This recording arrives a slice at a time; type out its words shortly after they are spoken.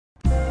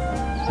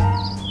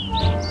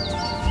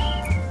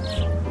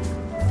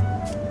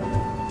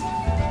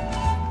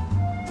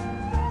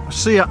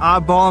See you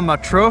eyeballing my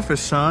trophy,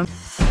 son.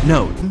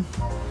 Note. You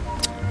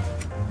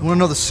wanna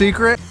know the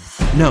secret?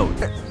 Note.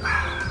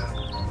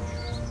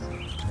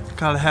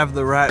 Gotta have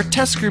the right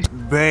Test group.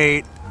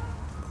 bait.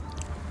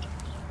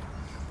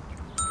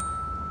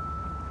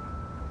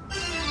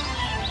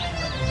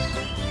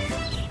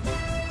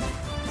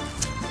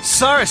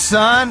 Sorry,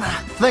 son.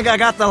 Think I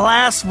got the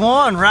last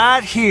one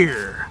right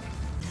here.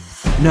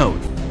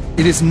 Note.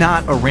 It is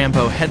not a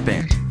Rambo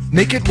headband.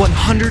 Make it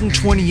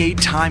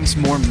 128 times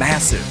more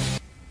massive.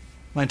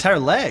 My entire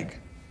leg.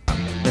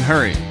 Then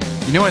hurry.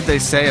 You know what they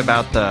say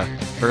about the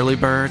early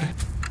bird?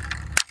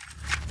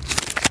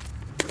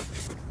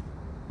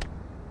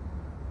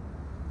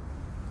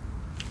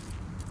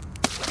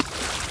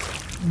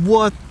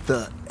 What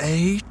the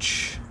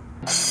H?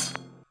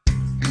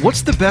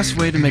 What's the best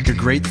way to make a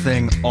great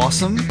thing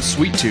awesome,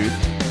 sweet tooth,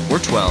 or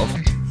 12?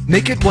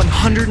 Make it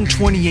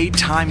 128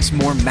 times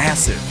more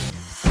massive.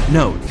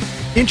 Note.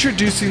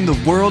 Introducing the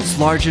world's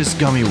largest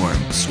gummy worm,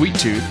 sweet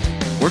tooth,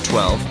 or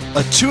 12,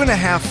 a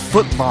 2.5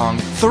 foot long,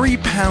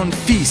 3-pound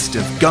feast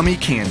of gummy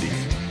candy.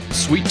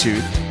 Sweet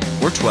tooth,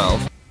 or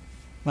 12.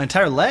 My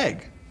entire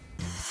leg.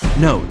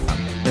 Note.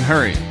 Then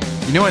hurry.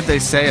 You know what they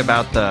say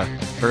about the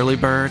early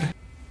bird?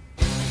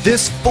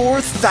 This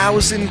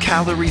 4,000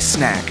 calorie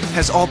snack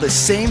has all the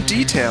same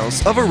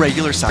details of a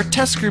regular size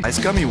test group size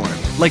gummy worm,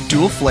 like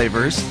dual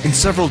flavors in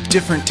several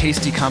different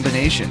tasty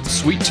combinations,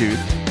 sweet tooth,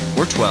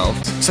 or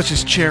 12, such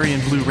as cherry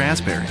and blue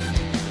raspberry,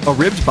 a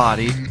ribbed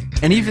body,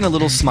 and even a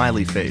little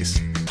smiley face.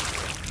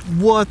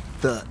 What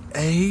the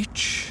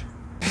H?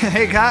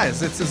 Hey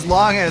guys, it's as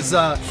long as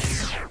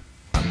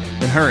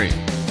Then hurry.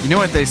 You know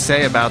what they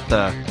say about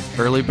the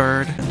early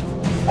bird?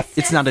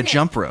 It's not a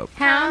jump rope.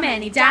 How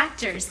many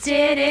doctors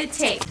did it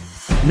take?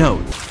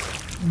 Note.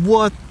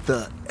 What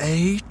the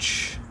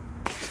H?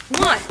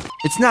 1.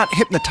 It's not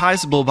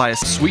hypnotizable by a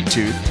sweet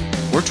tooth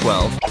or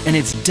 12, and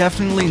it's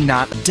definitely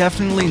not a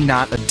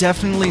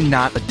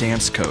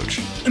dance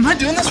coach. Am I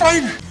doing this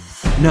right?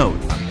 Note.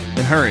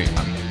 Then hurry.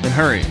 Then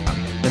hurry.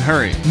 Then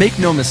hurry. Make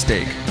no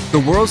mistake. The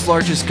world's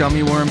largest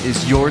gummy worm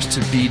is yours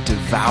to be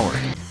devoured.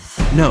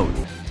 Note.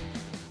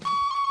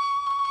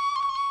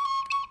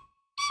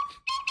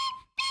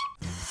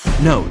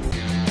 Note.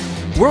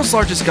 World's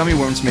largest gummy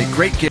worms make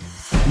great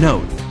gifts.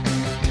 Note.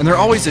 And they're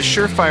always a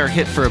surefire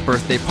hit for a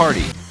birthday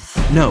party.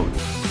 Note.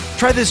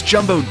 Try this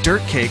jumbo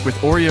dirt cake with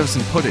Oreos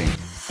and pudding.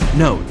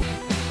 Note.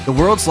 The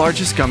world's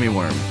largest gummy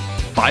worm.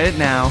 Buy it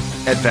now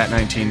at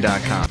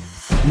Vat19.com.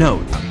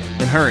 Note.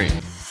 Then hurry.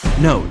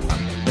 Note.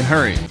 Then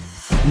hurry.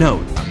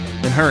 Note.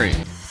 Then hurry.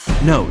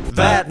 Note.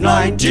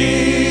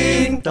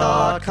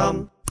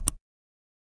 Vat19.com